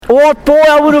Alright, boy,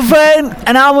 I'm in a van,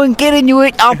 and I won't get into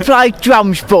it. I'll play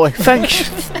drums, boy. Thanks.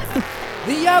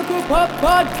 The Alcopop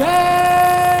Podcast!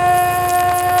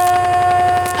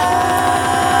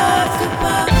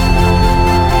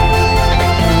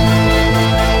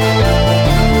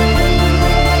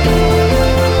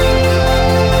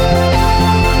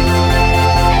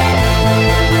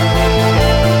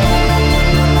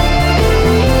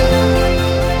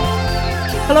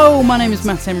 Hello, my name is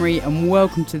Matt Emery and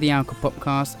welcome to the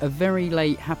Alcopopcast. A very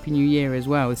late Happy New Year as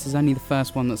well. This is only the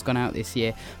first one that's gone out this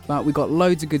year, but we've got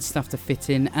loads of good stuff to fit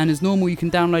in, and as normal you can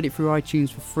download it through iTunes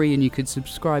for free and you could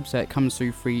subscribe so it comes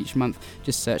through free each month.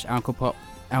 Just search Alcopop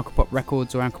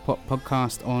Records or Alcopop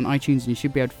Podcast on iTunes and you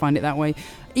should be able to find it that way.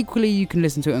 Equally, you can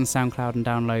listen to it on SoundCloud and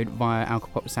download via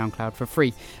Alcopop SoundCloud for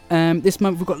free. This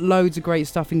month we've got loads of great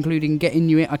stuff, including Get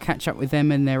Inuit. I catch up with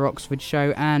them in their Oxford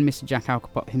show, and Mr. Jack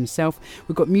Alcopop himself.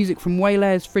 We've got music from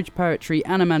Waylayers, Fridge Poetry,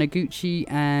 Anamanaguchi,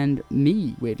 and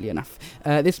me, weirdly enough.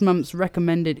 This month's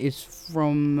recommended is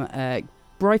from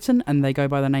Brighton, and they go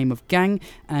by the name of Gang.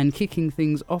 And kicking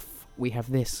things off, we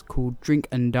have this called Drink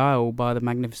and Dial by the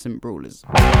Magnificent Brawlers.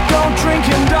 Don't drink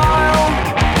and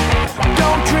dial.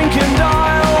 Don't drink and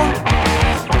dial.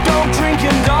 Don't drink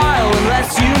and dial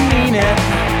unless you mean it.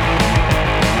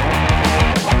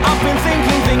 I've been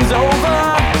thinking things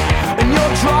over and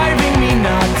you're driving me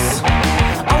nuts.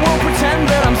 I won't pretend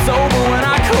that I'm sober when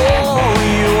I call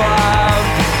you up.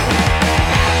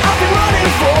 I've been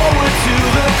running forward to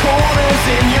the corners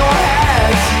in your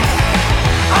head.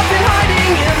 I've been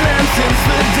hiding in them since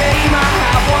the day my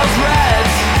hat was red.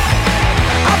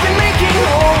 I've been making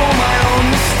all my own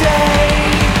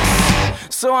mistakes,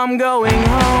 so I'm going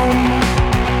home.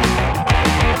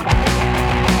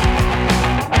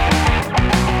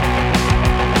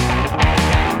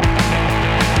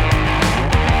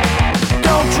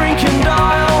 Don't drink and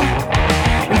dial.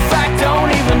 In fact,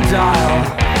 don't even dial.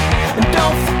 And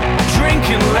don't drink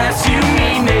unless you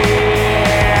mean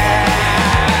it.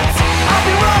 I've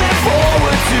been running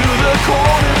forward to the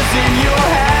corners in your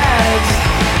head.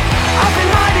 I've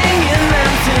been hiding in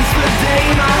them since the day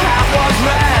my hat was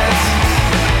red.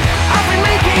 I've been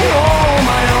making all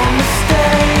my own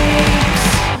mistakes,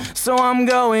 so I'm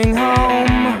going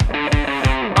home.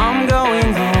 I'm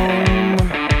going home.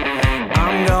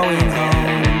 I'm going home.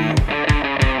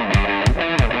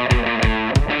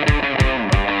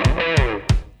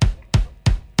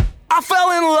 I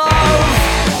fell in love.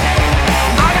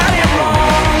 I got it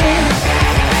wrong.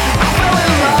 I fell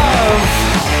in love.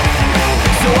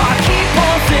 So I keep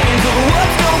on singing till the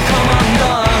words don't come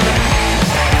undone.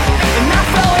 And I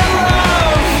fell in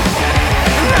love.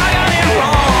 And I got it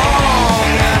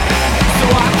wrong. So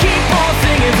I keep on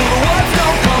singing till the words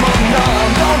don't come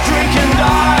undone. Don't drink and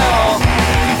dial.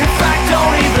 In fact,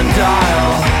 don't even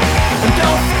dial. And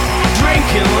don't drink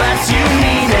unless you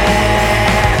mean it.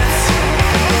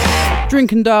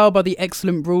 Drink and Dial by the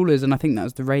excellent Brawlers, and I think that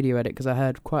was the radio edit because I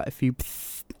heard quite a few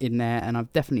in there, and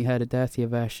I've definitely heard a dirtier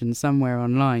version somewhere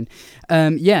online.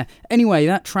 Anyway,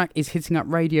 that track is hitting up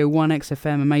Radio 1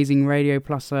 XFM, amazing radio,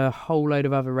 plus a whole load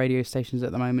of other radio stations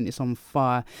at the moment. It's on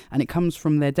fire, and it comes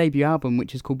from their debut album,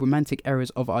 which is called Romantic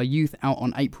Errors of Our Youth, out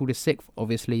on April the 6th,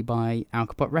 obviously by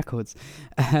Alcopop Records.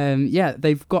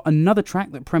 They've got another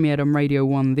track that premiered on Radio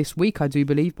 1 this week, I do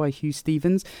believe, by Hugh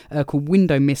Stevens, called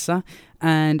Window Misser.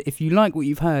 And if you like what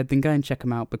you've heard, then go and check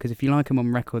them out, because if you like them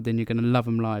on record, then you're going to love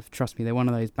them live. Trust me, they're one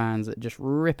of those bands that just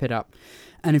rip it up.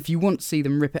 And if you want to see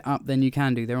them rip it up, then you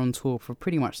can do. They're on tour for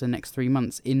pretty much the next 3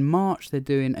 months. In March, they're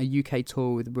doing a UK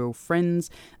tour with Real Friends.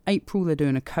 April, they're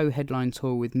doing a co-headline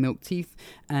tour with Milk Teeth.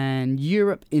 And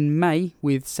Europe in May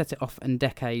with Set It Off and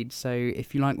Decade. So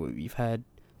if you like what you've heard,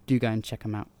 do go and check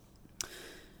them out.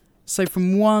 So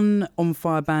from one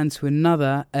on-fire band to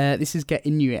another, this is Get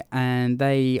Inuit, and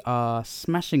they are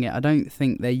smashing it. I don't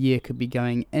think their year could be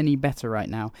going any better right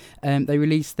now. They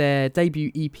released their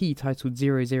debut EP titled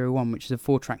 001, which is a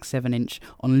 4-track 7-inch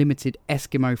on limited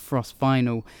Eskimo Frost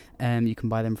vinyl. You can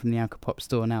buy them from the Alcopop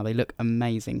store now. They look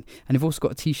amazing. And they've also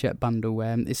got a t-shirt bundle.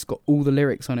 It's got all the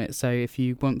lyrics on it, so if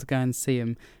you want to go and see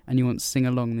them and you want to sing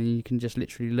along, then you can just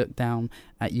literally look down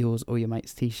at yours or your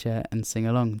mate's t-shirt and sing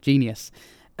along. Genius.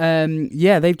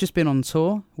 They've just been on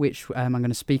tour, which I'm going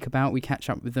to speak about. We catch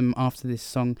up with them after this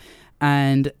song,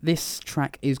 and this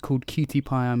track is called Cutie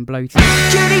Pie, I'm Bloated.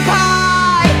 Cutie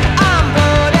pie, I'm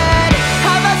bloated.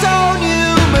 Have I told you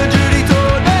my dirty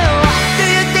toenail? Do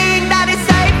you think that it's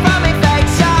safe from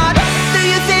infection? Do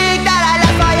you think that I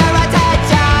left for your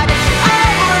attention? I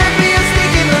wanna be a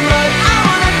stick in the mud. I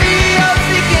wanna be a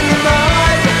stick in the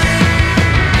mud.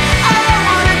 I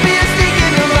wanna be a stick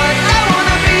in the mud. I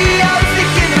wanna be a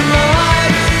stick in the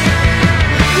mud.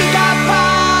 You got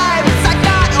pie.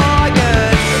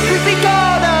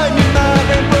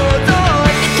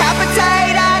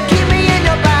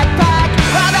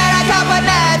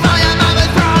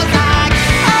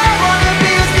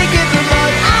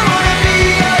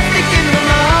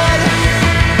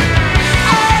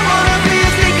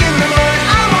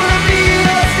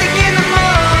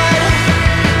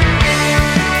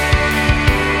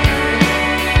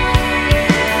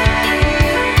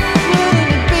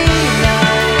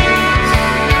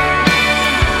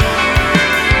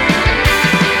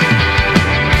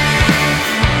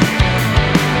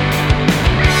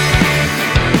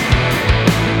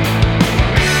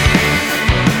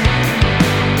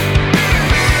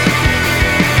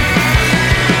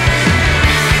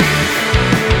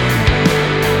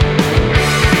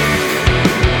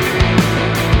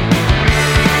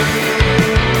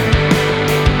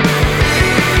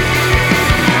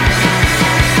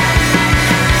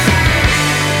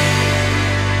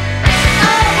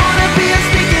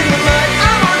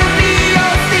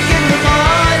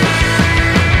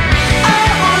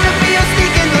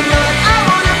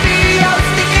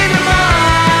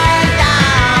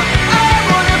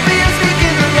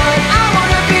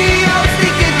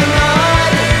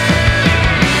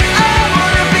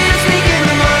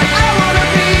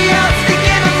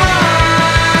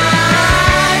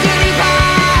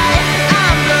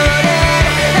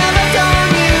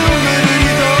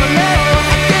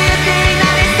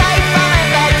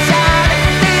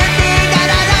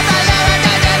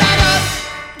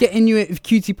 Inuit with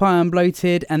Cutie and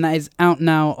Bloated, and that is out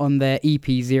now on their EP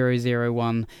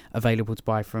 001, available to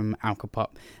buy from Alcopop.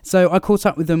 So I caught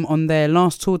up with them on their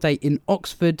last tour date in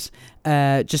Oxford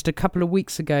just a couple of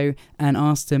weeks ago and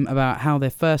asked them about how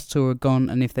their first tour had gone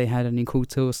and if they had any cool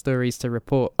tour stories to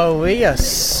report. Oh, we are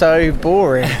so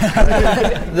boring.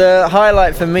 The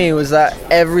highlight for me was that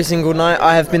every single night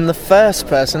I have been the first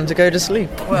person to go to sleep.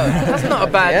 Well, that's not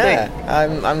a bad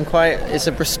thing. I'm quite. It's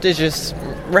a prestigious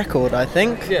record, I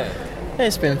think. Yeah.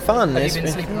 It's been fun. Have you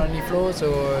been sleeping on any floors,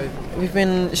 or...? We've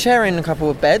been sharing a couple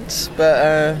of beds,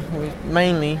 but we've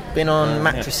mainly been on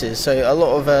mattresses, so a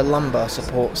lot of lumbar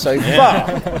support so far.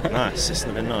 Nice, it's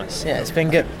been nice. Yeah, it's been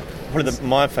good. Probably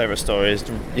my favourite story is,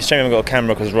 it's shame we haven't got a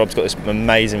camera because Rob's got this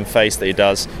amazing face that he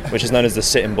does, which is known as the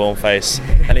sitting born face,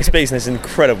 and he speaks in this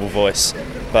incredible voice,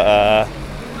 but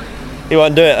he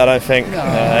won't do it, I don't think.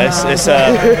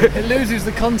 It loses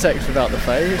the context without the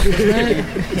face, doesn't it?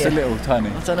 It's a little tiny.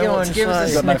 I don't know what to Give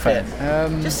us say. a snippet.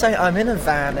 Just say I'm in a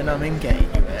van and I'm in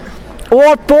Inuit.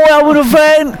 Alright, boy, I'm in a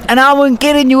van and I won't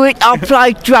get Inuit. I'll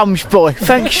play drums, boy.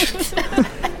 Thanks.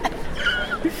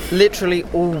 Literally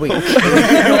all week.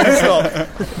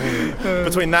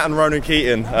 Between that and Ronan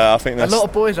Keating, I think that's... A lot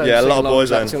of boys in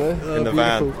the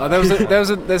van.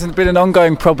 There's been an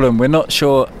ongoing problem. We're not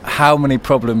sure how many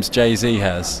problems Jay-Z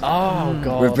has. Oh,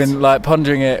 God. We've been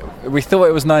pondering it. We thought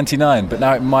it was 99, but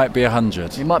now it might be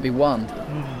 100. It might be one.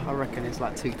 I reckon it's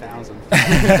like 2,000.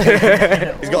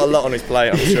 He's got a lot on his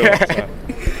plate, I'm sure. Yeah.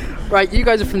 Right, you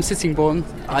guys are from Sittingbourne.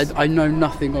 I know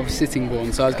nothing of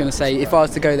Sittingbourne, so I was going to say, if I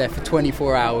was to go there for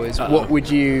 24 hours, what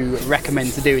would you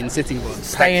recommend to do in Sittingbourne?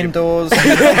 Stay indoors.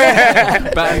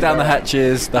 Batten down the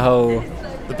hatches, the whole...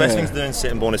 The best thing to do in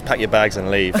Sittingbourne is pack your bags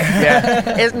and leave.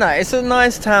 Yeah, it's a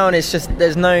nice town. It's just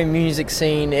there's no music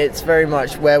scene. It's very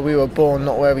much where we were born,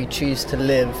 not where we choose to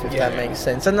live. If that makes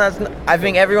sense. And I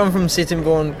think everyone from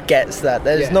Sittingbourne gets that.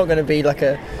 There's not going to be like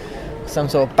some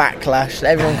sort of backlash.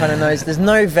 Everyone kind of knows there's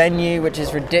no venue, which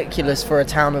is ridiculous for a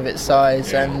town of its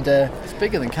size, and it's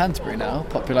bigger than Canterbury now,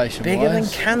 population bigger than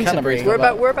Canterbury.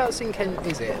 Whereabouts in Kent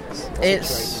is it?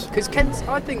 It's because Kent.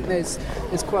 I think there's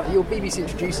quite your BBC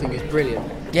introducing is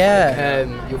brilliant. Yeah.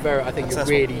 I think you're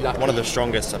really lucky. One of the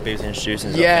strongest BBC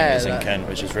introducing is in Kent,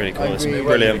 which is really cool. There's some agree.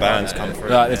 brilliant bands come through.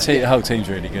 The whole team's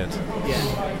really good.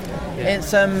 Yeah.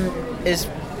 It's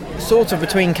sort of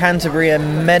between Canterbury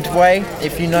and Medway.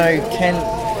 If you know Kent,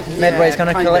 Medway's kind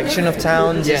of collection of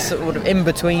towns. It's sort of in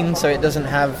between, so it doesn't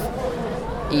have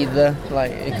either.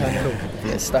 Like it kind of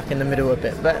gets stuck in the middle a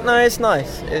bit. But no, it's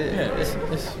nice. It's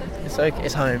okay.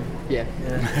 It's home. Yeah.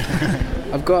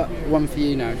 I've got one for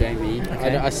you now, Jamie.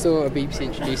 Okay. I saw a BBC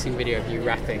introducing video of you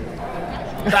rapping.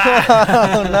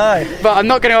 Oh no! But I'm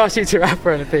not going to ask you to rap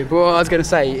or anything. But what I was going to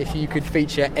say, if you could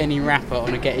feature any rapper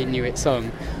on a Get Inuit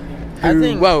song,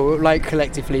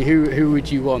 collectively, who would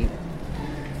you want?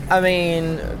 I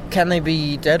mean, can they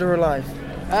be dead or alive?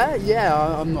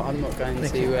 I'm not going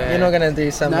to. You're not going to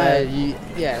do some. Whoever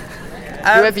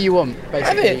you want,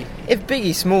 basically. If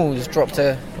Biggie Smalls dropped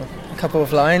a couple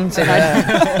of lines,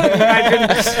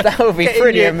 that would be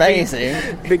pretty amazing.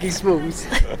 Biggie Smalls,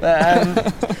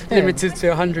 limited to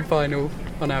 100 vinyl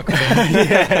on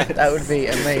Alcopop. That would be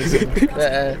amazing.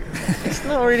 But it's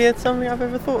not really something I've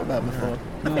ever thought about before.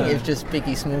 I think if just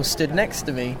Biggie Smalls stood next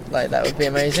to me, that would be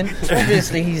amazing.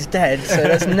 Obviously he's dead, so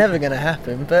that's never going to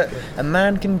happen, but a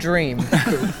man can dream.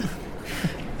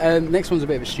 Next one's a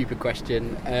bit of a stupid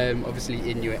question.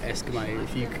 Obviously Inuit, Eskimo.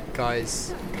 If you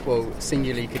guys,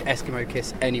 singularly, could Eskimo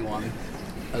kiss anyone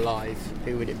alive,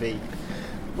 who would it be?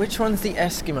 Which one's the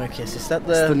Eskimo kiss? Is that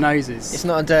It's the noses. It's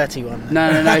not a dirty one. No.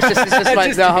 It's just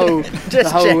like the whole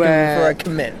before I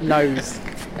commit. Nose.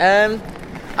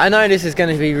 I know this is going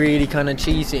to be really kind of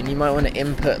cheesy, and you might want to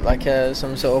input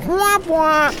some sort of wah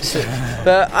wah.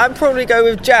 But I'd probably go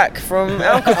with Jack from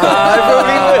Alcopop. I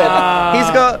probably would. He's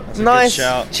got nice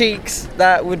cheeks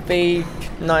that would be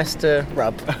nice to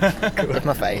rub with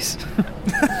my face.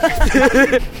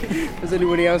 Has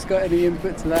anybody else got any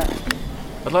input to that?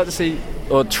 I'd like to see,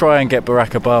 or try and get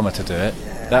Barack Obama to do it.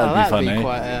 That would be funny. Be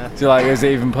quite, Do you is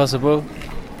it even possible?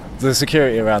 The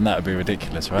security around that would be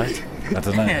ridiculous, right? I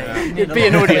don't know. It'd be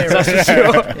an audience, that's for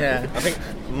sure. Yeah. I think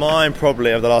mine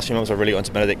probably over the last few months I really got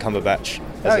into Benedict Cumberbatch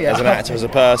as an actor, as a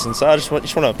person. So I just want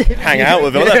to hang out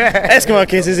with him. Eskimo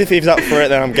kisses, if he's up for it,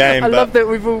 then I'm game. I love that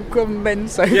we've all gone men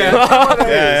so far.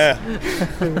 Yeah.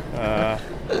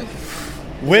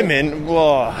 Women,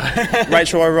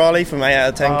 Rachel O'Reilly from 8 out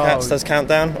of 10 Cats does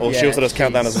Countdown, or she also does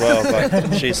Countdown as well.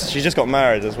 But she just got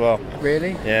married as well.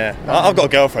 Really? Yeah, I've got a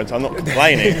girlfriend, so I'm not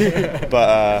complaining.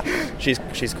 But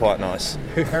she's quite nice.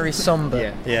 Very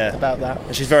sombre. Yeah. About that.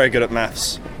 And she's very good at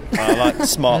maths. I like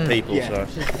smart people. Yeah.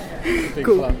 So Big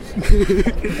Cool. plus.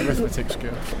 Arithmetic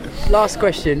skill. Last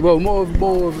question. Well, more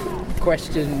of a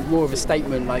question, more of a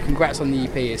statement. Like, congrats on the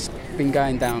EP. It's been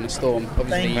going down a storm.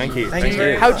 Obviously. Thank you. Thank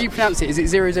you. How do you pronounce it? Is it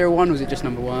 001? Or was it just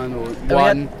number 1 or We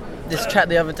 1? had this chat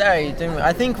the other day, didn't we?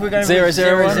 I think we're going 001. with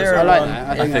 001. I like that.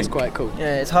 I think that's quite cool.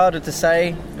 Yeah, it's harder to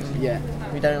say. Yeah.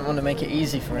 We don't want to make it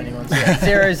easy for anyone. So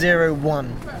yeah,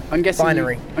 001. I'm guessing.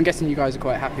 Binary. I'm guessing you guys are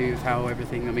quite happy with how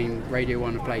everything. I mean, Radio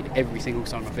 1 have played every single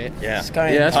song of it. Yeah. It's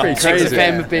going Yeah, that's pretty up. crazy.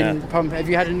 6FM have been pumped. Have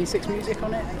you had any 6 music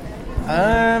on it?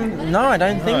 No, I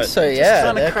don't think No, so. just Yeah,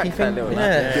 trying to they're crack keeping, that little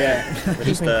Yeah. We're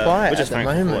just, keeping quiet we're just at the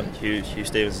thankful for moment. what Hugh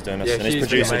Stevens is doing us, Yeah, and his Hugh's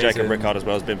producer been Jacob amazing. Rickard as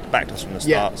well has been backed us from the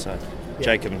Yeah. start. So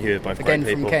Jacob and Hugh are both Again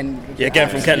great from people. Kent. Yeah, again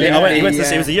from Kent. Yeah. He went to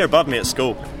Yeah. he was a year above me at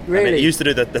school. I Really? mean, he used to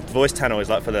do the voice channel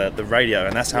like for the radio,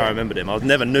 and that's how I remembered him. I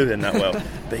never knew him that well,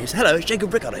 but he said, "Hello, it's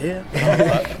Jacob Rickard here." And I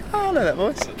was like, "Oh, I know that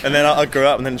voice." And then I grew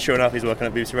up, and then sure enough, he's working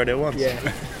at BBC Radio 1. Yeah.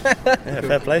 Yeah,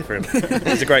 fair play for him.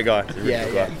 He's a great guy. He's a really Yeah,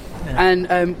 good yeah. guy.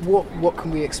 And what can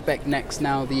we expect next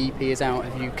now the EP is out?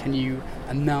 Can you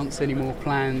announce any more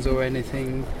plans or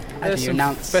anything? Have There's you some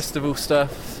announced? festival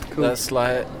stuff. Cool. That's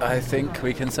like, I think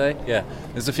we can say. Yeah,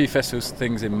 there's a few festival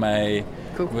things in May.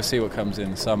 Cool. We'll see what comes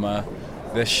in summer.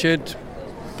 There should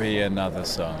be another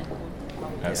song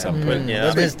at some point. Yeah.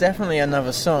 Well, there's definitely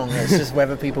another song. It's just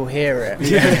whether people hear it.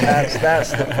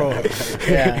 That's the problem.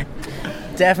 Yeah.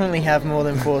 Definitely have more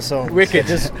than 4 songs. Wicked.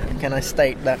 Just can I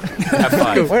state that? Have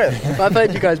 5. Well, I've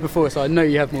heard you guys before, so I know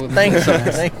you have more than Thanks,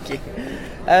 that. thank you.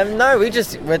 No,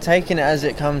 we're taking it as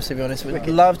it comes. To be honest, we'd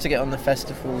love to get on the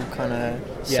festival kind of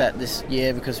set this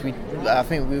year because I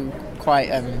think we were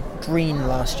quite green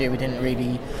last year. We didn't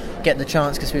really get the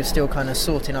chance because we were still kind of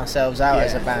sorting ourselves out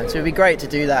as a band. So it'd be great to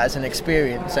do that as an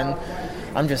experience, and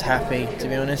I'm just happy, to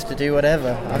be honest, to do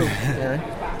whatever.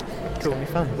 It's gonna be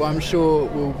fun. Well, I'm sure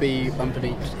we'll be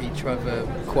bumping each other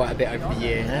quite a bit over the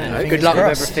year. Yeah, Good fingers luck with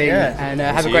crossed, everything, yeah. and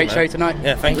have a See you, great man. show tonight.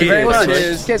 Yeah, thank you you very much.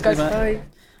 Cheers, guys. Bye.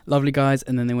 Lovely guys,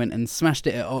 and then they went and smashed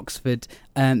it at Oxford.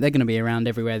 They're going to be around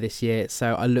everywhere this year,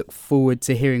 so I look forward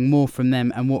to hearing more from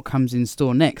them and what comes in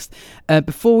store next.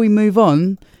 Before we move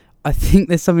on, I think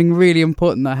there's something really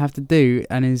important that I have to do,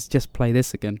 and is just play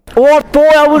this again. Alright, boy,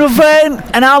 I would have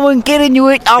and I won't get into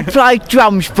it. I'll play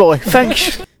drums, boy.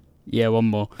 Thanks. Yeah, one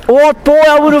more. Alright, boy,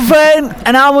 I would have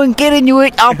and I won't get into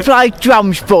it. I'll play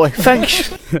drums, boy. Thanks.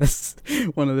 That's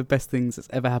one of the best things that's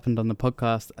ever happened on the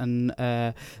podcast, and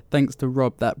thanks to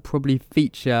Rob, that probably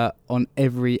feature on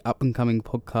every up and coming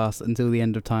podcast until the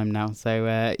end of time now.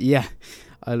 So yeah,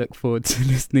 I look forward to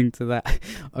listening to that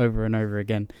over and over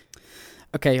again.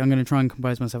 Okay, I'm going to try and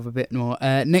compose myself a bit more.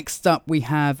 Next up, we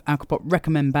have Alcopop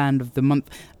Recommend Band of the Month,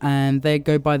 and they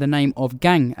go by the name of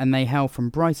Gang, and they hail from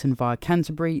Brighton via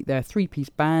Canterbury. They're a 3-piece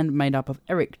band made up of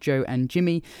Eric, Joe, and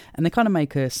Jimmy, and they kind of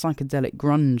make a psychedelic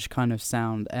grunge kind of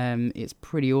sound. It's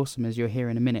pretty awesome, as you'll hear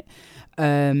in a minute.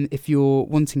 If you're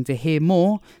wanting to hear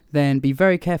more, then be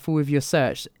very careful with your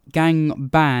search.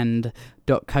 Gangband.co.uk.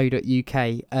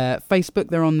 Facebook,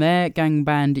 they're on there,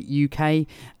 Gangband UK,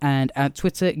 and at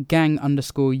Twitter,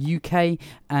 gang_UK,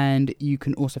 and you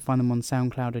can also find them on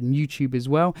SoundCloud and YouTube as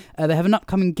well. They have an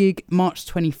upcoming gig March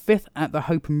 25th at the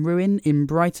Hope and Ruin in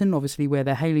Brighton, obviously where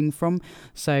they're hailing from.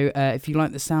 So if you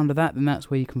like the sound of that, then that's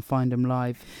where you can find them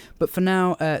live. But for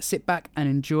now, sit back and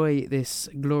enjoy this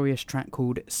glorious track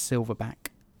called Silverback.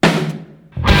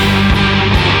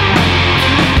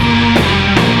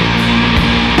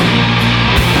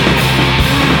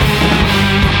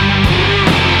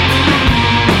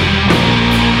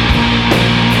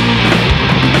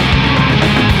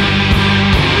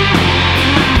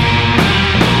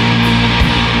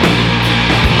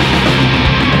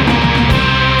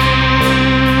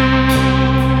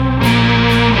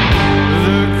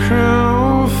 The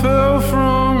crown fell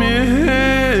from your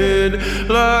head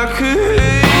like a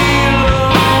halo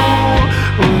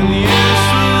when yes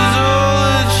was all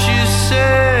that you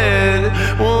said.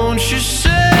 Won't you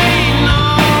say no?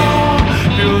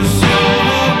 Your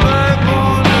silverback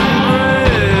born and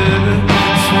bred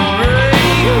to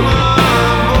break my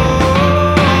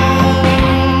bones,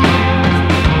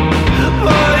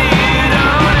 but you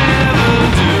don't ever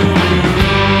do me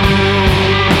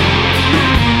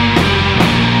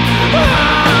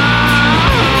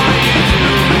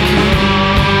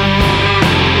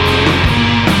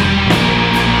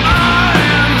I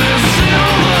am the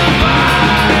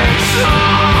silverback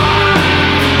son.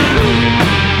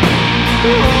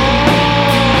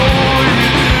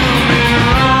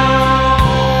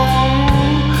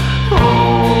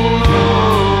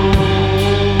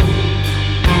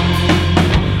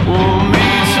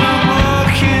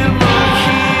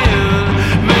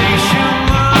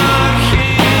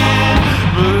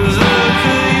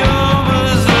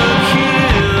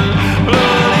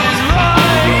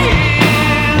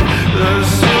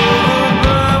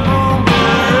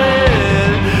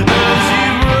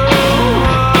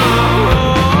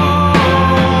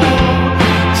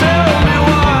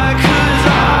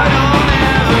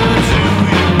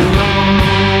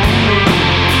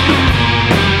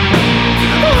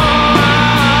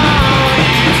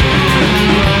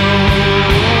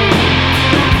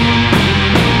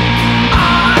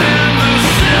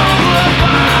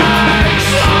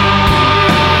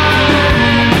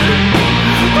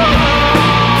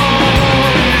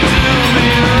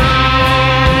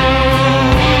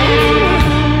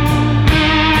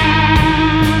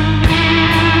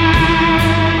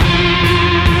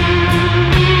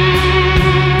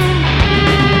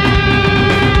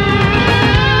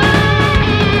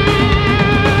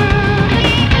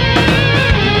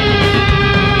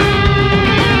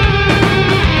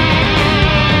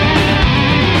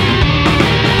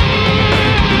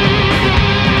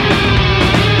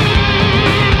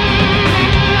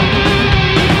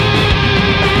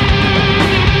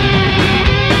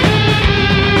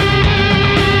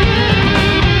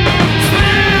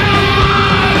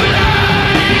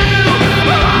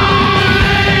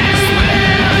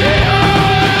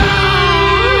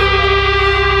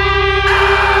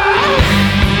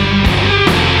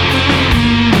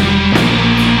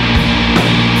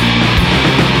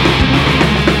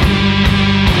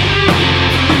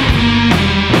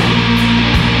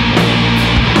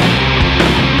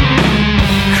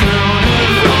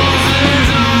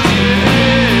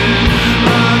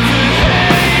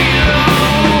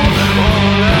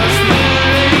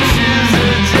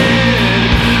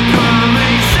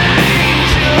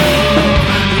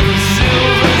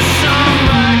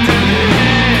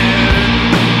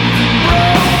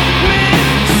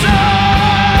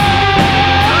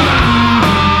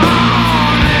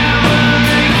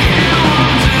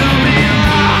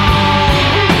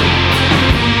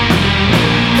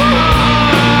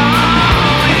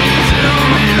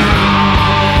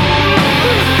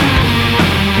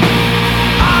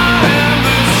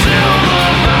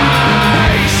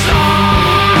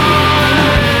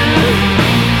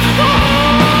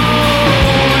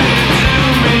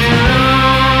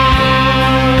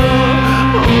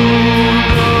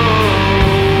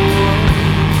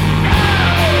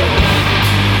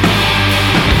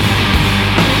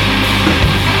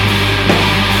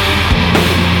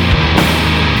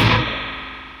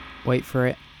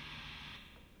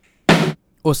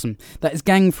 Awesome. That is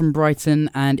Gang from Brighton,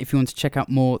 and if you want to check out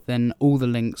more, then all the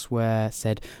links were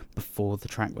said before the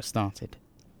track was started.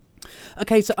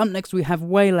 Okay, so up next we have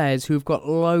Waylayers, who have got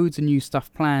loads of new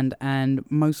stuff planned, and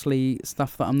mostly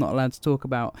stuff that I'm not allowed to talk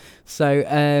about.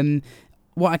 So,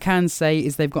 what I can say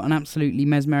is they've got an absolutely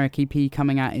mesmeric EP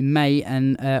coming out in May,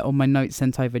 and on my notes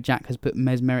sent over, Jack has put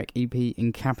mesmeric EP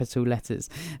in capital letters.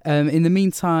 In the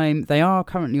meantime, they are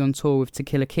currently on tour with To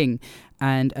Kill a King,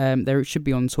 and they should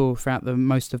be on tour throughout the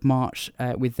most of March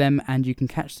with them, and you can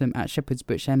catch them at Shepherd's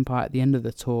Bush Empire at the end of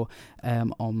the tour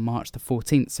on March the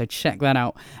 14th, so check that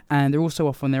out. And they're also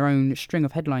off on their own string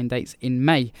of headline dates in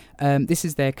May. This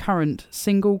is their current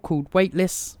single called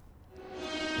Weightless.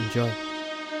 Enjoy.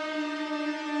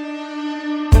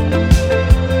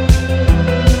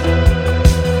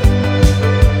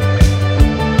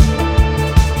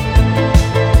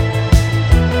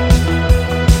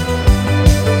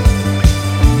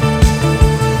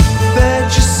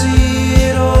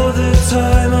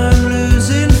 Time I'm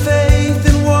losing faith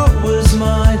in what was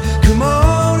mine. Come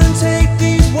on and take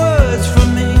these words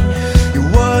from me. You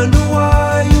wonder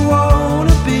why you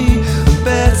wanna be a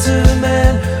better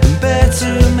man,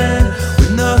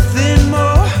 with nothing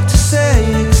more to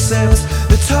say except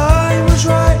the time was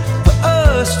right for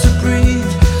us to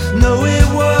breathe. No, it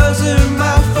wasn't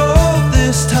my fault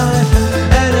this time,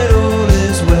 and it all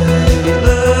is weightless.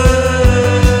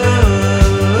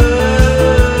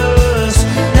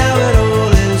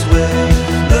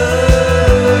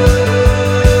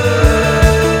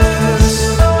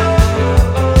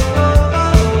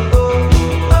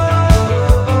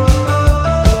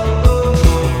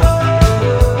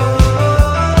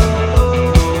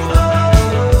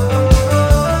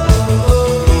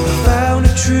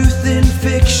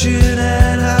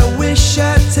 And I wish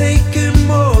I'd taken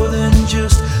more than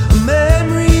just a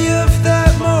memory of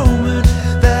that moment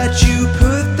that you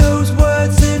put those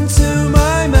words into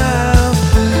my mouth,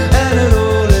 and it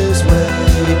all is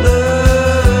weightless.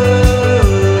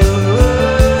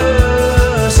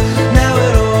 Now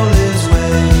it all is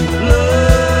weightless.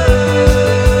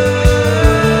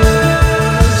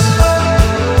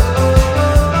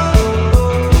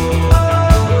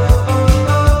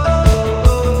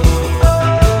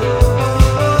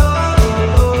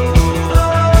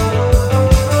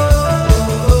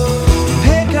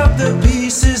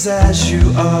 As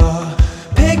you are,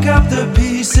 pick up the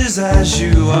pieces as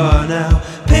you are now.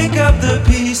 Pick up the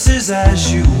pieces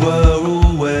as you were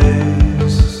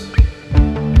always.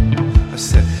 I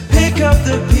said, pick up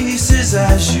the pieces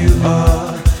as you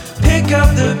are. Pick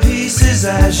up the pieces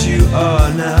as you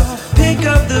are now. Pick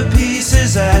up the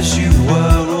pieces as you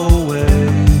were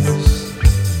always.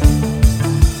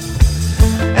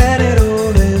 And it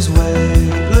all is weightless.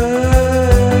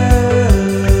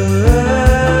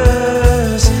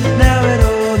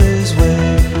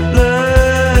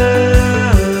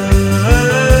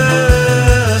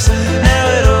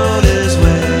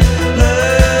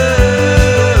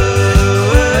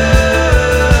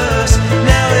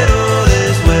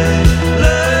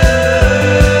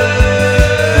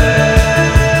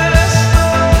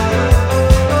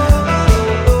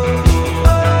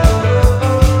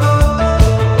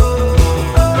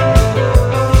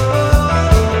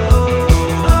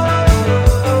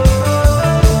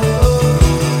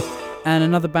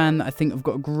 Another band that I think have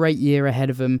got a great year ahead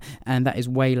of them, and that is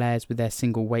Waylayers with their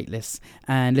single Weightless.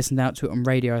 And listened out to it on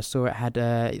radio. I saw it had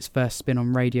its first spin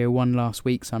on Radio 1 last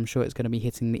week, so I'm sure it's going to be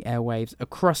hitting the airwaves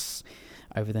across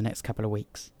over the next couple of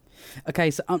weeks. Okay,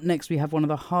 so up next we have one of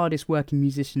the hardest working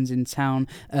musicians in town,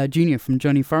 Junior from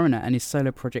Johnny Foreigner and his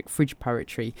solo project Fridge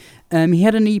Poetry. He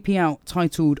had an EP out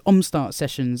titled Omstart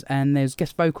Sessions, and there's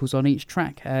guest vocals on each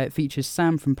track. It features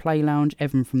Sam from Play Lounge,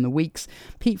 Evan from The Weeks,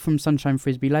 Pete from Sunshine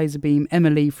Frisbee Laserbeam,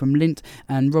 Emily from Lint,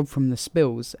 and Rob from The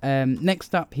Spills.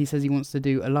 Next up, he says he wants to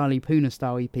do a Lali Puna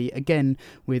style EP, again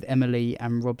with Emily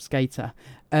and Rob Skater.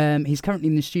 He's currently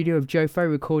in the studio of Jofo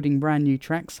recording brand new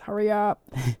tracks. Hurry up!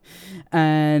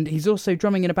 And he's also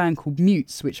drumming in a band called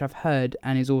Mutes, which I've heard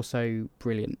and is also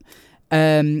brilliant.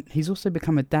 He's also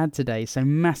become a dad today, so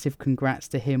massive congrats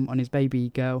to him on his baby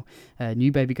girl,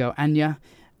 new baby girl Anya.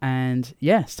 And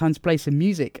yeah, it's time to play some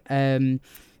music.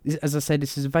 As I said,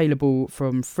 this is available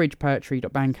from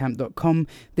fridgepoetry.bandcamp.com.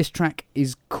 This track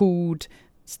is called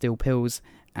Still Pills,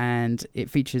 and it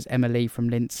features Emily from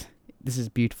Lint. This is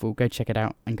beautiful. Go check it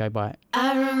out and go buy it.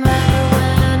 I remember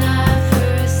when I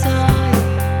first saw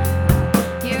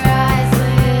you. Your eyes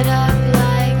lit up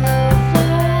like the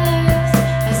flares.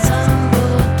 I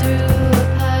stumbled through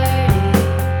a party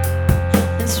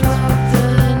and smoked the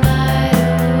night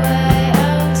away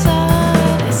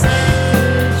outside. I said,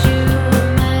 could you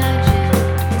imagine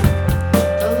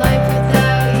a life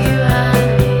without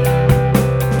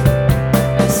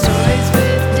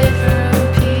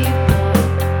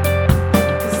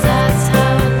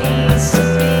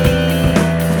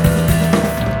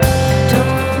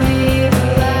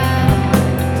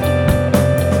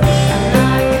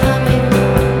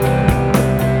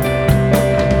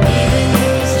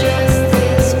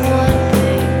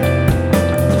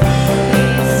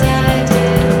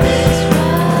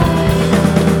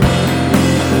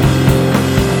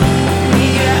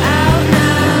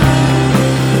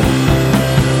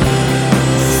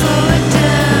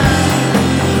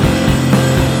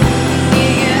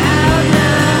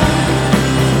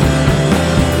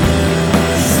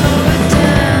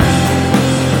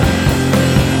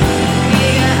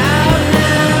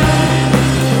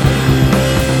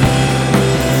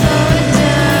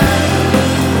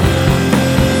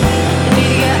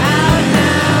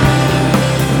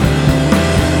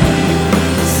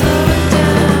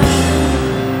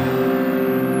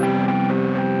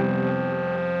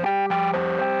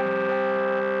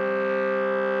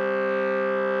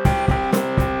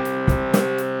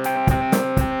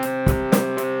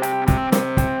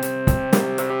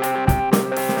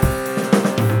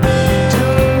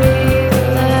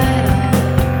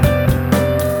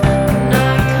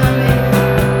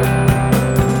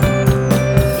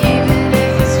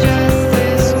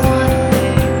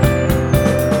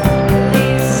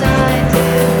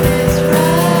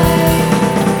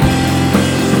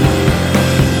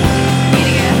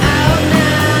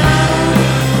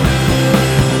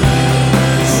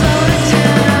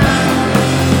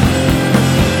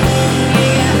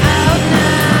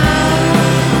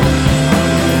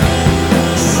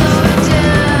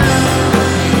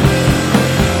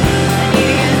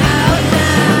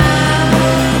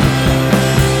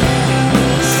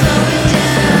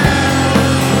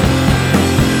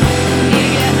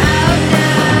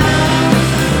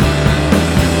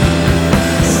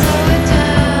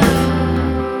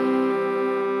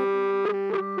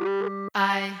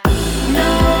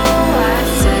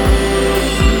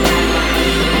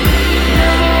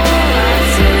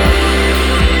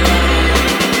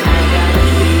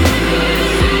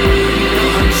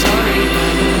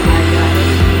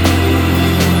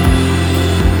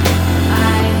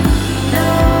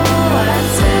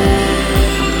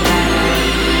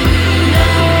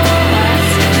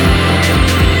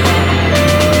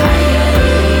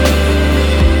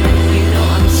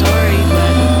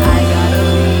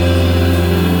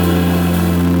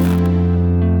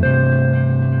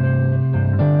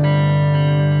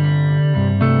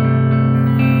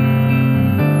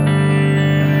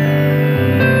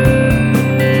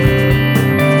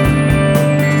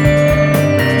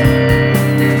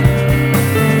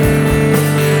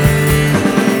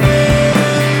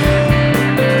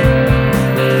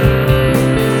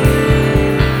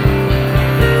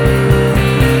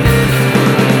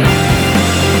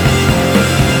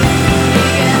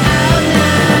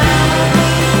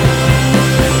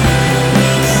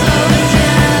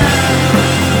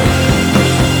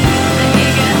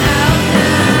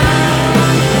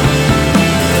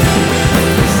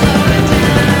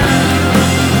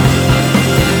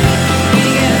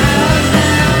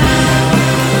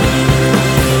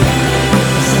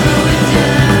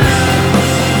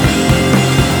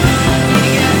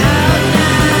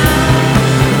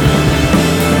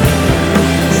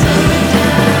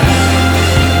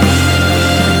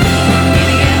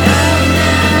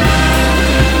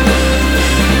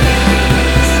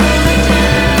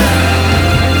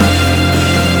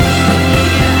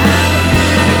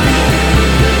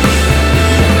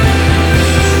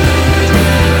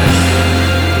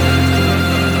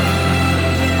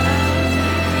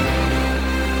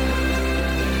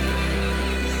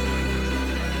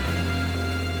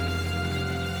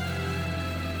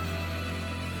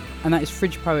and that is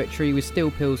Fridge Poetry with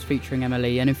Steel Pills featuring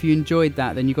Emery. And if you enjoyed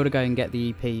that, then you've got to go and get the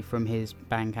EP from his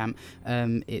Bandcamp.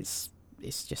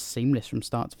 It's just seamless from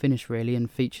start to finish, really, and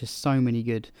features so many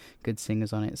good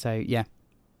singers on it. So yeah,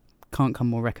 can't come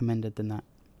more recommended than that.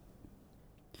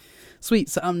 Sweet.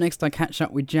 So up next, I catch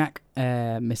up with Jack,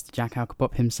 Mr. Jack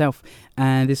Alcopop himself,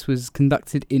 and this was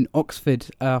conducted in Oxford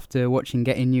after watching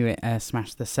Get Inuit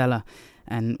smash the cellar,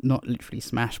 and not literally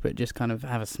smash, but just kind of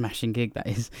have a smashing gig, that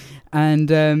is. And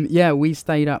yeah, we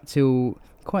stayed up till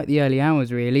quite the early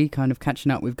hours, really, kind of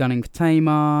catching up with Gunning for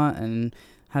Tamar and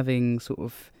having sort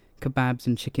of kebabs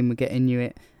and chicken with Get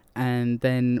Inuit, and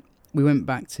then we went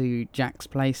back to Jack's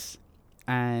place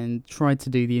and tried to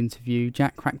do the interview.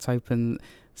 Jack cracked open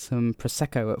some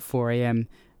Prosecco at 4 a.m.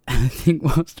 and I think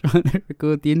whilst trying to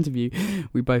record the interview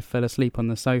we both fell asleep on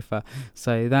the sofa,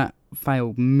 so that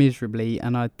failed miserably,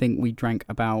 and I think we drank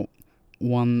about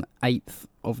 1/8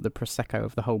 of the Prosecco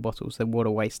of the whole bottle, so what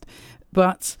a waste.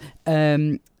 But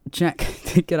Jack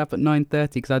did get up at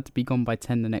 9:30 because I had to be gone by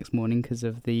 10 the next morning because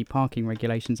of the parking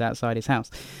regulations outside his house.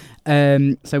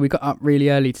 So we got up really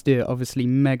early to do it, obviously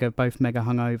both mega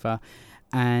hungover,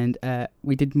 and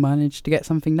we did manage to get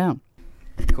something down.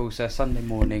 Cool, so Sunday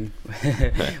morning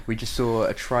we just saw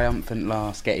a triumphant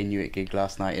last Get Inuit gig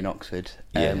last night in Oxford,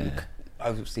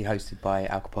 obviously hosted by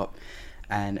Alcopop,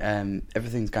 and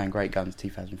everything's going great guns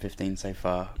 2015 so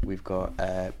far. We've got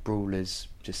Brawlers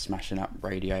just smashing up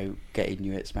radio, Get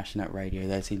Inuit smashing up radio.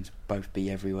 They seem to both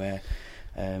be everywhere.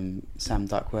 Sam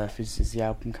Duckworth, is the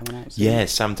album coming out soon? Yeah,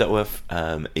 Sam Duckworth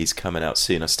is coming out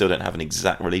soon. I still don't have an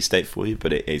exact release date for you,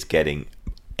 but it is getting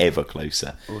ever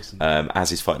closer. Awesome.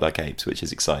 As is Fight Like Apes, which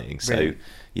is exciting. Brilliant. So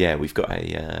yeah, we've got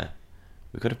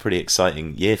a pretty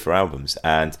exciting year for albums,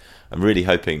 and I'm really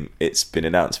hoping it's been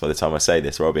announced by the time I say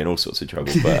this, or I'll be in all sorts of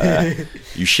trouble. But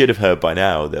you should have heard by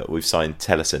now that we've signed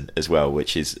Tellison as well,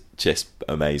 which is just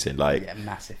amazing. Like, yeah,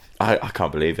 massive. I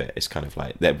can't believe it. It's kind of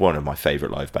like they're one of my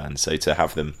favourite live bands, so to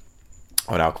have them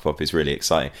on Alcopop is really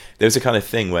exciting. There was a kind of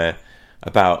thing where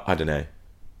about, I don't know,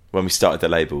 when we started the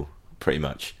label, pretty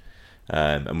much,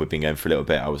 and we've been going for a little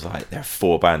bit, I was like, there are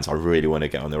 4 bands I really want to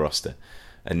get on the roster,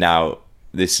 and now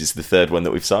this is the 3rd one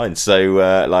that we've signed.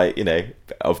 So like, you know,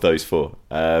 of those 4,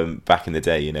 back in the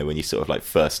day, you know, when you sort of like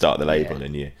first start the label,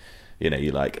 and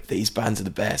you're like, these bands are the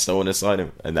best, I want to sign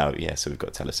them. And now, yeah, so we've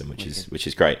got Tellison, which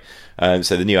is great.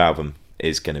 So the new album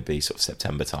is going to be sort of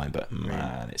September time, but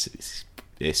man,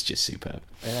 it's just superb.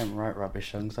 They don't write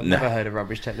rubbish songs. I've never heard a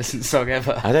rubbish Tellison song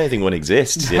ever. I don't think one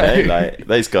exists. You know, like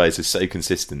those guys are so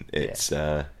consistent. It's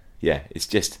it's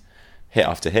just hit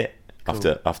after hit.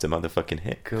 Cool. After motherfucking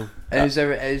hit. Cool. And is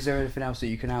there anything else that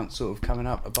you can announce sort of coming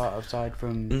up aside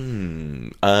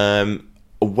from?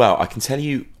 Well, I can tell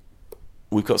you,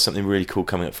 we've got something really cool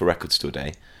coming up for Record Store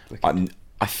Day.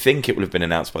 I think it will have been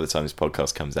announced by the time this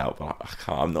podcast comes out, but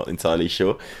I'm not entirely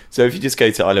sure. So if you just go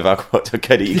to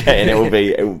ilovealcopop.co.uk and it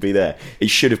will be there.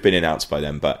 It should have been announced by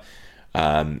then, but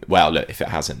well, look, if it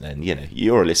hasn't, then you know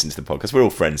you're listening to the podcast. We're all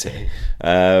friends here.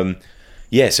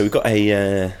 Yeah, so we've got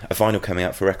a vinyl coming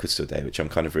out for Record Store Day, which I'm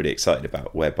kind of really excited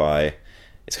about, whereby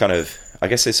it's kind of, I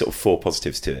guess there's sort of 4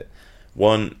 positives to it.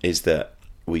 One is that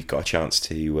we've got a chance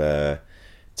to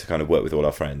kind of work with all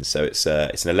our friends. So it's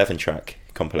an 11-track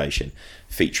compilation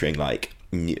featuring like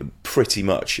pretty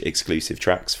much exclusive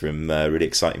tracks from really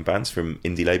exciting bands from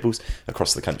indie labels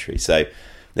across the country. So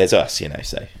there's us, you know,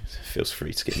 so feels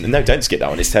free to skip. No, don't skip that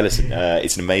one, it's Tellison.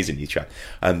 It's an amazing new track.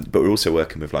 But we're also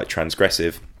working with like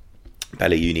Transgressive,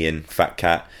 Bella Union, Fat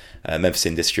Cat, Memphis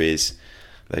Industries,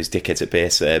 those dickheads at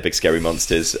BS, Big Scary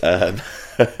Monsters, and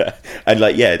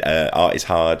like Art is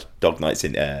Hard, Dog Nights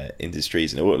in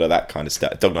Industries, and all of that kind of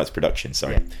stuff. Dog Nights Productions,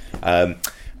 sorry. Yeah.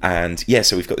 And yeah,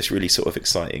 so we've got this really sort of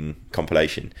exciting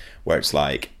compilation where it's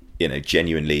like, you know,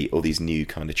 genuinely all these new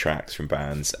kind of tracks from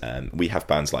bands. We have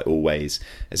bands like Always.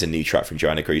 There's a new track from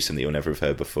Joanna Gruesome that you'll never have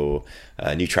heard before.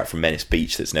 A new track from Menace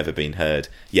Beach that's never been heard.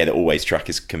 Yeah, the Always track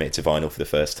is committed to vinyl for the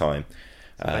first time.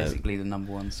 Basically the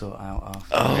number one sort out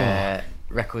after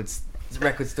record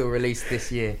store released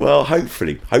this year. Well,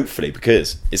 hopefully,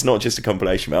 because it's not just a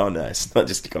compilation. Oh no, it's not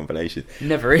just a compilation.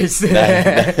 Never is.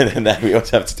 No, we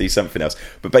also have to do something else.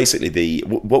 But basically,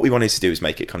 what we wanted to do is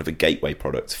make it kind of a gateway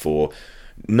product for,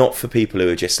 not for people who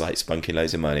are just like spunking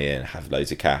loads of money and have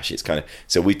loads of cash. It's kind of,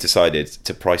 so we've decided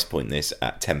to price point this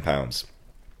at £10.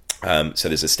 So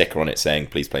there's a sticker on it saying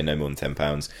please play no more than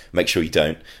 £10. Make sure you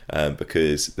don't,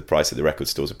 because the price that the record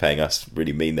stores are paying us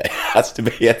really mean that it has to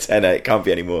be a tenner. It can't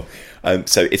be any more.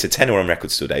 So it's a tenner on Record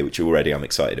Store Day, which already I'm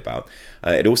excited about.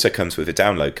 It also comes with a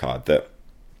download card that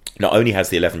not only has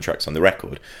the 11 tracks on the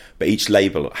record, but each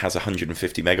label has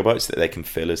 150 megabytes that they can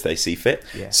fill as they see fit.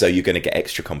 Yeah. So you're going to get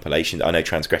extra compilations. I know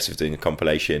Transgressive's doing a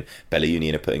compilation, Bella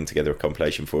Union are putting together a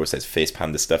compilation for us, there's Fierce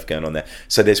Panda stuff going on there.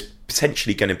 So there's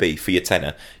potentially going to be, for your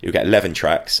tenner, you'll get 11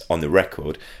 tracks on the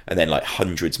record, and then like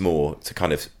hundreds more to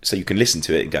kind of, so you can listen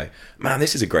to it and go, man,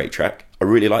 this is a great track, I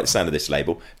really like the sound of this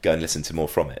label, go and listen to more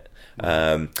from it.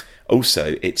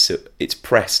 Also, it's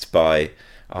pressed by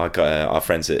our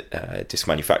friends at Disc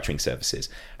Manufacturing Services,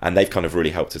 and they've kind of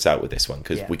really helped us out with this one,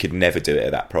 because we could never do it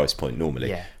at that price point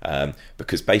normally.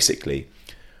 Because basically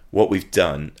what we've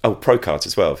done, Pro Cards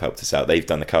as well have helped us out. They've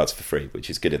done the cards for free, which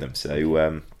is good of them.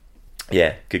 So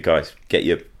yeah, good guys, get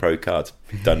your Pro cards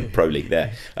done proly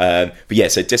there. But yeah,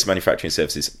 so Disc Manufacturing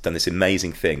Services done this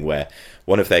amazing thing where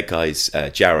one of their guys,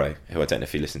 Jarrow, who I don't know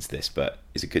if he listens to this, but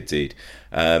is a good dude,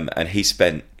 and he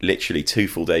spent literally 2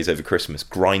 full days over Christmas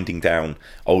grinding down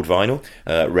old vinyl,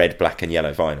 red, black and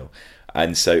yellow vinyl.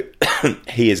 And so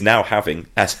he is now having,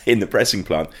 as in the pressing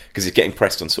plant, because it's getting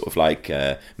pressed on sort of like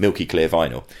milky clear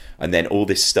vinyl, and then all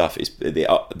this stuff is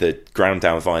the ground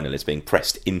down vinyl is being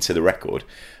pressed into the record,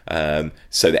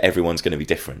 so that everyone's going to be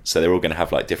different. So they're all going to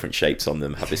have like different shapes on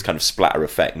them, have this kind of splatter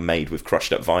effect made with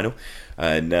crushed up vinyl.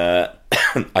 And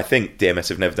I think DMS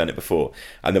have never done it before,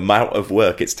 and the amount of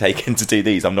work it's taken to do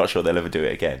these, I'm not sure they'll ever do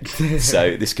it again.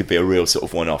 So this could be a real sort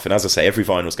of one-off. And as I say, every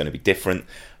vinyl is going to be different.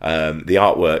 The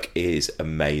artwork is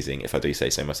amazing, if I do say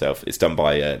so myself. It's done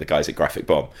by the guys at Graphic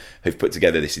Bomb, who've put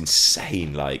together this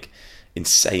insane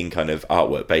kind of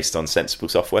artwork based on Sensible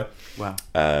software. Wow.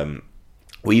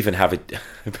 We even have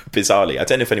bizarrely, I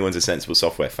don't know if anyone's a Sensible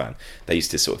Software fan. They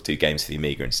used to sort of do games for the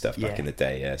Amiga and stuff back in the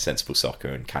day, Sensible Soccer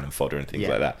and Cannon Fodder and things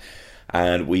like that.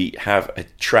 And we have a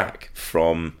track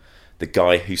from the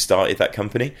guy who started that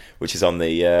company, which is on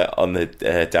the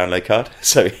download card.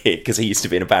 So because he used to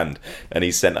be in a band, and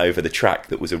he sent over the track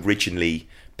that was originally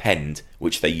penned,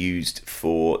 which they used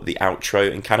for the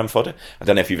outro in Cannon Fodder. I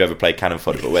don't know if you've ever played Cannon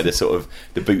Fodder, but where there's sort of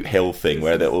the boot hill thing,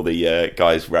 where all the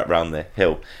guys wrap around the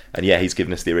hill. And yeah, he's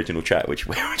given us the original track, which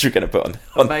we're going to put on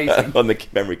the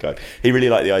memory card. He really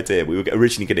liked the idea. We were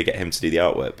originally going to get him to do the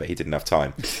artwork, but he didn't have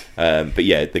time. But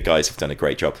yeah, the guys have done a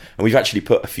great job. And we've actually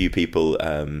put a few people,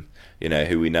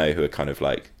 who we know who are kind of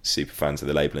like super fans of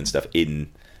the label and stuff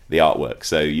in the artwork,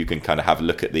 so you can kind of have a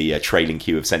look at the trailing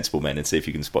queue of Sensible Men and see if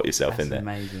you can spot yourself in there.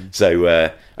 Amazing. So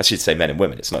I should say men and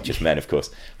women, it's not just men, of course.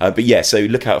 But yeah, so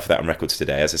look out for that on records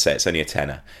today. As I say, it's only a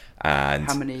tenner. And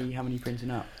how many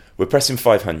printing up? We're pressing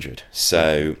 500,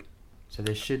 so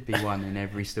there should be one in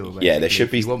every store, basically. Yeah, there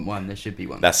should be. If you want one, there should be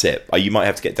one. That's it. You might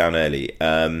have to get down early.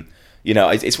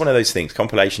 It's one of those things.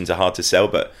 Compilations are hard to sell,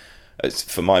 but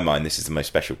for my mind, this is the most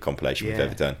special compilation we've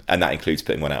ever done, and that includes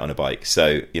putting one out on a bike.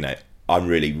 So I'm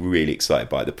really, really excited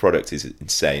by it. The product is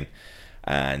insane,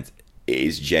 and it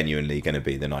is genuinely going to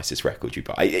be the nicest record you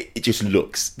buy.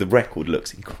 The record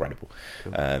looks incredible.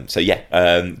 Cool.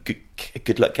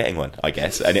 Good luck getting one, I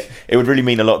guess. And it would really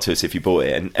mean a lot to us if you bought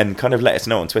it, and kind of let us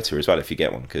know on Twitter as well if you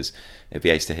get one, because it'd be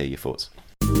ace to hear your thoughts.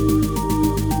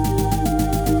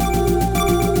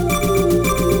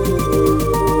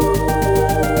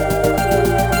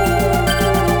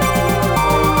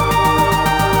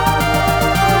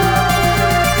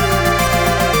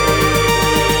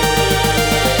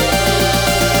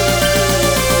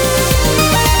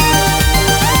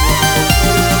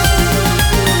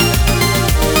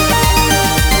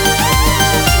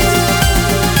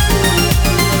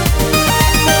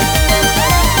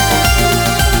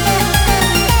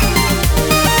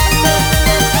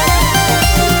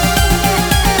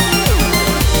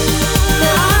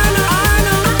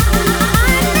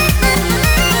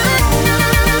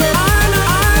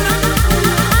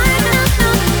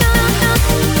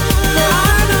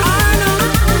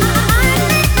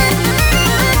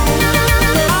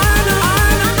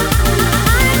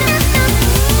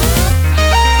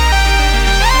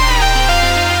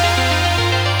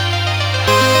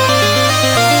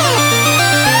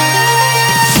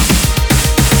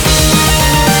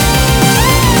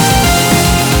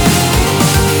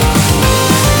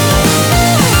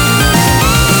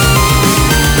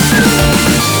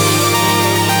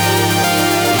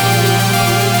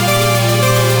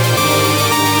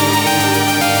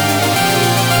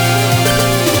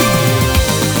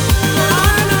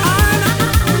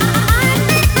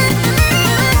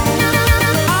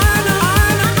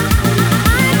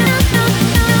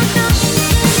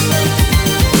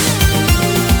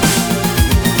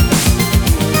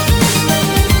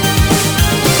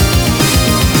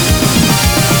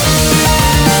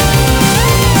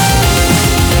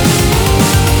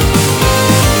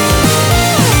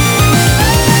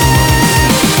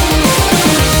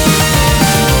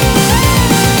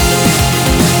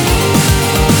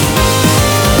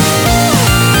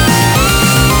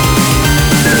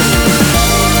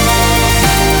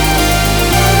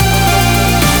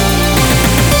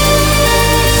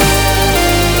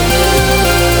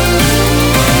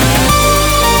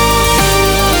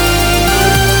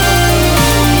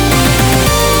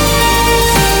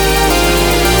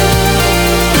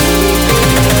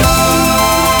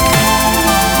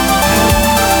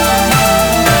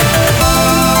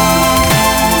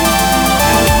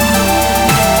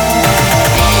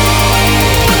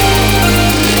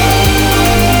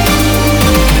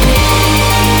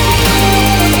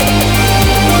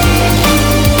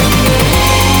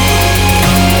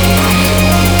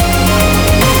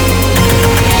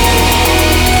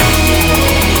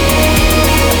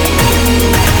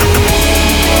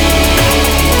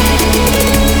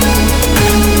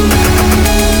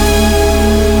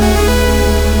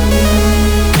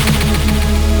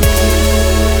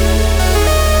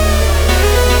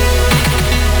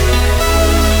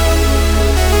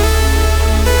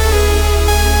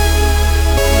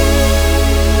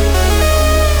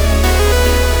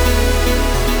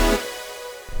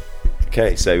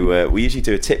 Okay, so we usually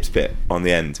do a tips bit on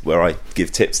the end where I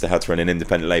give tips to how to run an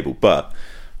independent label, but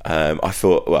I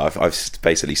thought, well, I've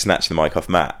basically snatched the mic off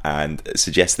Matt and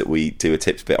suggest that we do a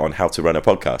tips bit on how to run a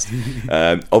podcast.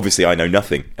 Obviously, I know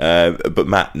nothing, but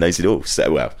Matt knows it all.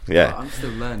 So, well, yeah. I'm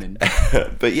still learning.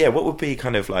 But yeah, what would be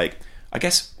kind of like, I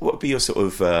guess, what would be your sort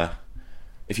of,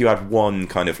 if you had one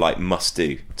kind of like must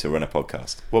do to run a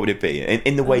podcast, what would it be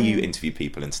in the way you interview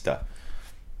people and stuff?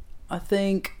 I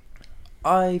think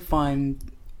I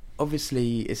find,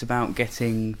 obviously, it's about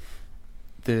getting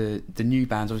the new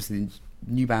bands, obviously the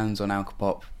new bands on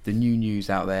Alcopop, the new news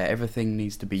out there. Everything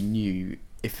needs to be new.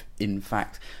 If in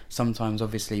fact, sometimes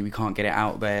obviously we can't get it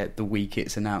out there the week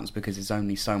it's announced because there's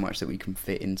only so much that we can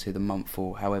fit into the month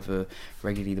or however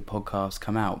regularly the podcasts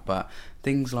come out. But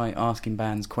things like asking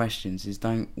bands questions is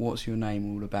what's your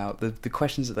name all about? The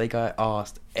questions that they get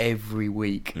asked every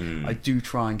week. I do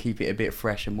try and keep it a bit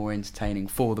fresh and more entertaining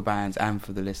for the bands and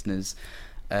for the listeners.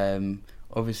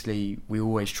 Obviously, we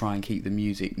always try and keep the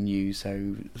music new,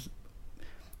 so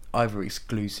either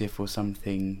exclusive or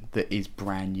something that is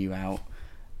brand new out,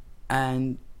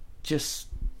 and just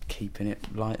keeping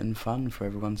it light and fun for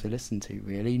everyone to listen to,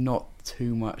 really. Not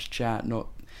too much chat, not,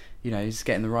 just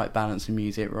getting the right balance of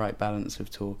music, right balance of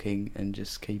talking, and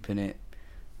just keeping it,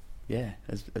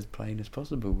 as plain as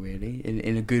possible, really,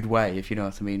 in a good way, if you know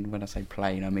what I mean. When I say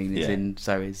plain, I mean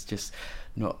so it's just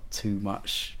not too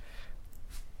much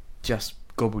just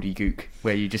gobbledygook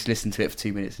where you just listen to it for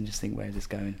 2 minutes and just think, where's this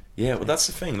going? Yeah, well, that's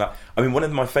the thing. Like, I mean, one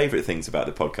of my favourite things about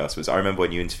the podcast was I remember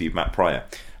when you interviewed Matt Pryor,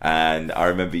 and I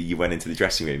remember you went into the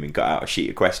dressing room and got out a sheet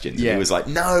of questions, and he was like,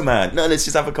 no, man, no, let's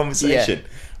just have a conversation. Yeah.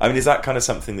 I mean, is that kind of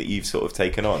something that you've sort of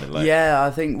taken on? And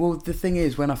I think, well, the thing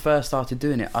is, when I first started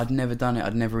doing it, I'd never done it,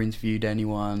 I'd never interviewed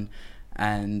anyone,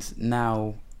 and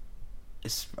now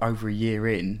it's over a year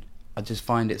in, I just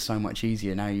find it so much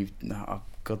easier. Now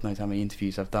God knows how many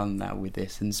interviews I've done now with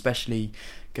this, and especially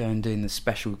going doing the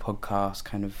special podcast,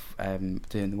 kind of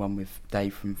doing the one with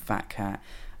Dave from Fat Cat,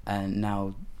 and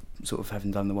now sort of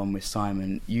having done the one with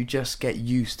Simon, you just get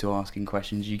used to asking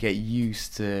questions, you get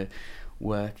used to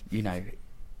work,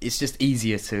 it's just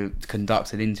easier to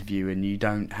conduct an interview, and you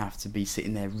don't have to be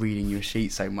sitting there reading your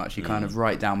sheet so much. You kind of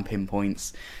write down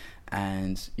pinpoints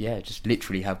and just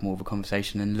literally have more of a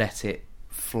conversation and let it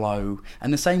flow.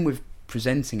 And the same with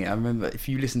presenting it. I remember, if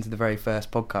you listen to the very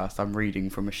first podcast, I'm reading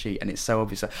from a sheet and it's so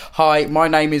obvious, like, hi, my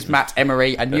name is Matt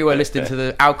Emery and you are listening to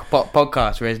the Alcopop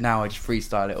podcast, whereas now I just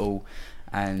freestyle it all,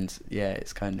 and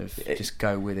it's kind of just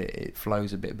go with it. It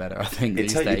flows a bit better, I think,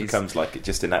 these days. It totally becomes like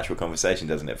just a natural conversation,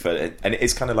 doesn't it? And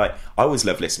it's kind of like, I always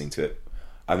love listening to it.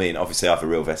 I mean, obviously I have a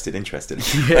real vested interest in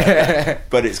it,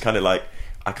 but it's kind of like,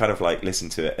 I kind of like listen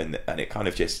to it and it kind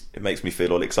of just, it makes me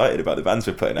feel all excited about the bands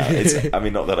we're putting out. I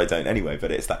mean, not that I don't anyway,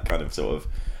 but it's that kind of sort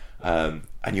of,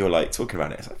 and you're like talking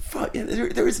about it, it's like, fuck, yeah,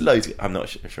 there is loads, I'm not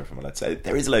sure if I'm allowed to say it.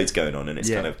 There is loads going on, and it's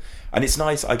kind of, and it's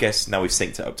nice, I guess, now we've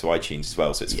synced it up to iTunes as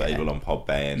well, so it's available on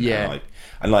Podbay,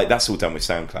 and that's all done with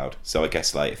SoundCloud, so I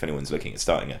guess like if anyone's looking at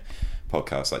starting a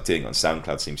podcast, like doing it on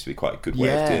SoundCloud seems to be quite a good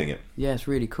way of doing it. Yeah, it's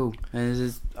really cool,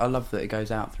 and I love that it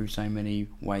goes out through so many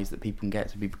ways that people can get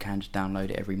to. People can just download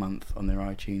it every month on their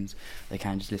iTunes. They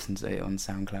can just listen to it on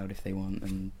SoundCloud if they want,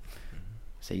 and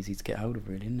it's easy to get hold of,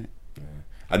 really, isn't it? Yeah.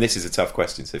 And this is a tough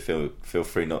question, so feel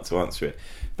free not to answer it.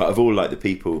 But of all like the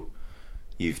people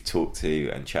you've talked to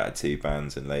and chatted to,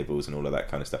 bands and labels and all of that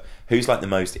kind of stuff, who's like the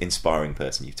most inspiring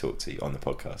person you've talked to on the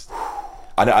podcast?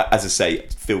 And as I say,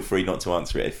 feel free not to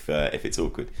answer it if it's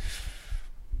awkward.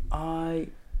 Do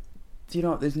you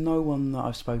know what? There's no one that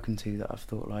I've spoken to that I've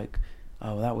thought like,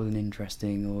 oh, that wasn't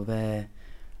interesting, or the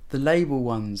label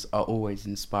ones are always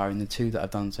inspiring. The two that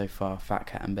I've done so far, Fat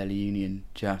Cat and Belly Union,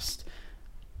 just,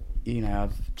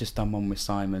 I've just done one with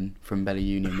Simon from Belly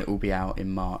Union that will be out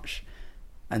in March,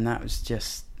 and that was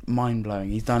just mind blowing.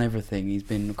 He's done everything. He's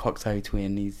been a Cocktail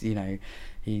Twin. He's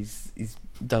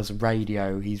does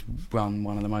radio. He's run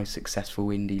one of the most successful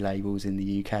indie labels in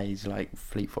the UK. He's like,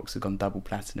 Fleet Fox have gone double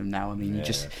platinum now. I mean, I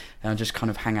just kind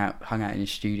of hung out in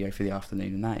his studio for the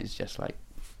afternoon, and that is just like,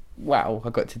 wow, I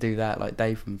got to do that. Like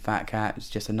Dave from Fat Cat is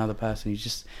just another person who's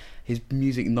just, his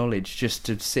music knowledge, just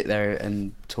to sit there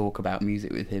and talk about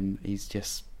music with him, he's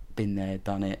just been there,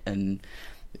 done it, and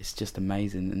it's just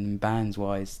amazing. And bands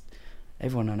wise,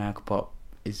 everyone on Alcopop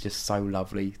is just so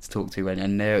lovely to talk to,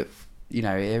 and they're,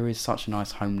 there is such a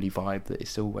nice homely vibe that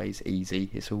it's always easy,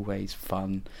 it's always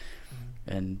fun,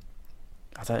 and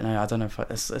I don't know if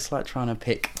it's like trying to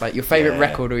pick like your favourite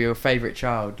record or your favourite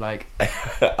child, like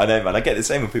I know, man, I get the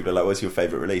same when people are like, what's your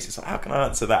favourite release? It's like, how can I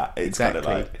answer that? It's kind of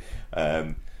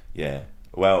like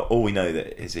Well, all we know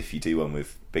that is if you do one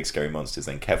with Big Scary Monsters,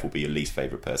 then Kev will be your least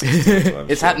favourite person. To talk to, I'm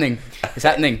It's sure. happening. It's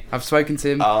happening. I've spoken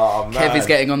to him. Oh, man. Kev is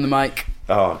getting on the mic.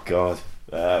 Oh, God.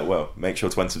 Well, make sure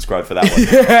to unsubscribe for that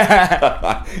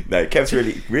one. No, Kev's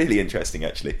really, really interesting,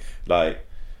 actually. Like,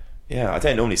 yeah, I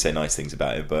don't normally say nice things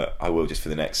about him, but I will just for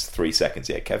the next 3 seconds.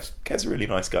 Yeah, Kev's a really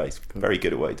nice guy. He's very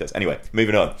good at what he does. Anyway,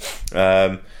 moving on.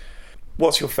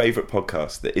 What's your favourite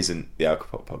podcast that isn't the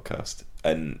Alcopop podcast?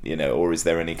 And, you know, or is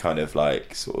there any kind of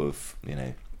like sort of, you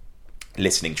know,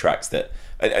 listening tracks that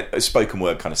spoken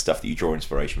word kind of stuff that you draw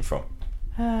inspiration from?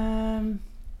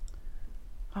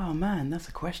 Oh man, that's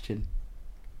a question.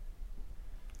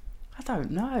 I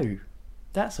don't know.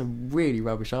 That's a really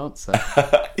rubbish answer.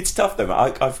 It's tough though,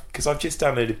 man. Because I've just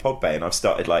downloaded Podbay and I've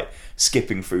started like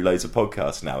skipping through loads of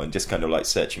podcasts now and just kind of like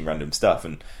searching random stuff,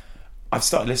 and I've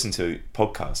started listening to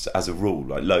podcasts as a rule,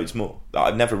 like loads more.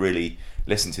 I've never really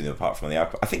listened to them apart from the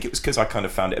app. I think it was because I kind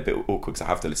of found it a bit awkward because I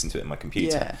have to listen to it in my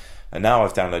computer. Yeah. And now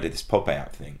I've downloaded this Podbay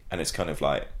app thing, and it's kind of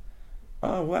like,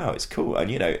 oh wow, it's cool.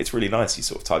 And you know, it's really nice. You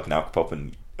sort of type in Alcopop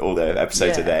and all the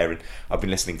episodes are there. And I've been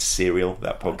listening to Serial,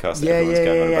 that podcast that everyone's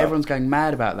going on about. Everyone's going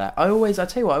mad about that. I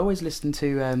tell you what, I always listen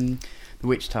to the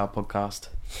Wichita podcast.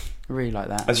 I really like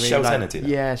that. Does Shell Tenner do that?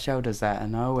 Yeah, Shell does that,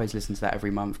 and I always listen to that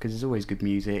every month because it's always good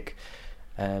music.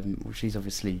 She's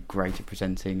obviously great at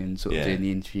presenting and sort of doing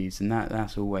the interviews, and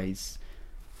that's always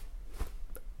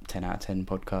 10 out of 10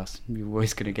 podcast. You're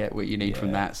always going to get what you need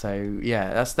from that. So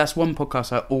yeah, that's one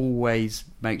podcast I always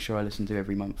make sure I listen to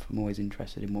every month. I'm always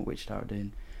interested in what Wichita are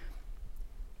doing.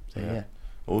 So yeah.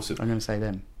 Awesome. I'm going to say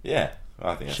them. Yeah,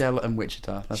 I think Shell and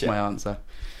Wichita. That's my answer.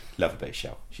 Love a bit of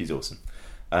Shell. She's awesome.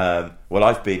 Well,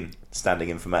 I've been standing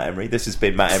in for Matt Emery. This has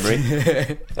been Matt Emery.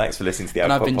 Thanks for listening to the Alcopop podcast.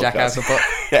 And I've been Jack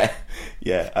Alcopop.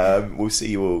 Yeah. We'll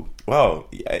see you all. Well,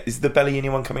 is the Belly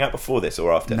Union one coming out before this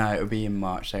or after? No, it'll be in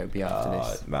March, so it'll be after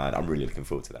this. Man, I'm really looking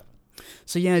forward to that.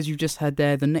 So yeah, as you've just heard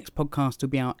there, the next podcast will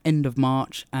be out end of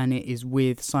March, and it is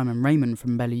with Simon Raymond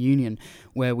from Belly Union,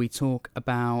 where we talk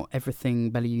about everything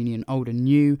Belly Union, old and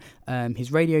new.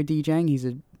 His radio DJing, he's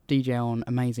a DJ on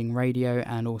Amazing Radio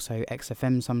and also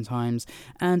XFM sometimes,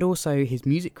 and also his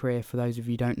music career. For those of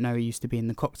you who don't know, he used to be in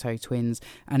the Cocktail Twins,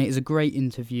 and it is a great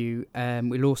interview.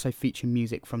 We'll also feature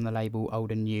music from the label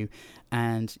Old and New,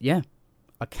 and yeah,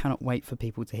 I cannot wait for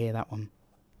people to hear that one.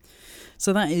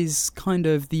 So that is kind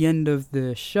of the end of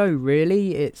the show,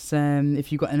 really. It's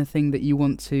if you've got anything that you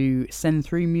want to send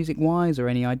through music-wise or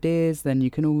any ideas, then you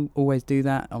can always do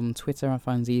that on Twitter. I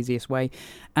find the easiest way,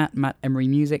 at Matt Emery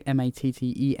Music,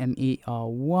 MatteMery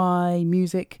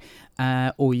Music,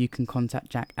 or you can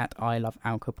contact Jack at I Love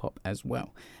Alcopop as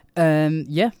well.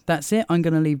 Yeah, that's it. I'm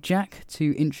going to leave Jack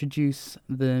to introduce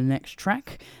the next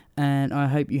track, and I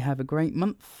hope you have a great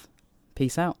month.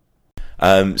 Peace out.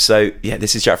 So yeah,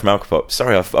 this is Jack from Alcopop.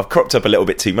 Sorry, I've cropped up a little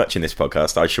bit too much in this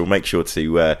podcast. I shall make sure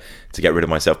to get rid of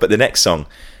myself. But the next song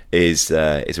is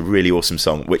a really awesome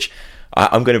song, which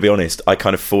I'm going to be honest, I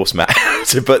kind of forced Matt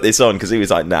to put this on because he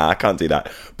was like, "Nah, I can't do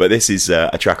that." But this is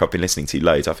a track I've been listening to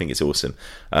loads. I think it's awesome,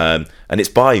 and it's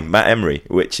by Matt Emery,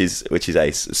 which is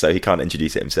ace. So he can't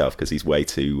introduce it himself because he's way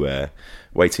too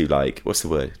like, what's the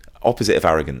word? Opposite of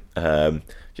arrogant.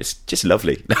 Just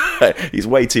lovely. He's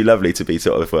way too lovely to be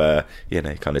sort of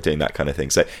kind of doing that kind of thing.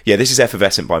 So yeah, this is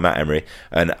Effervescent by Matt Emery,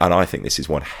 and I think this is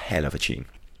one hell of a tune.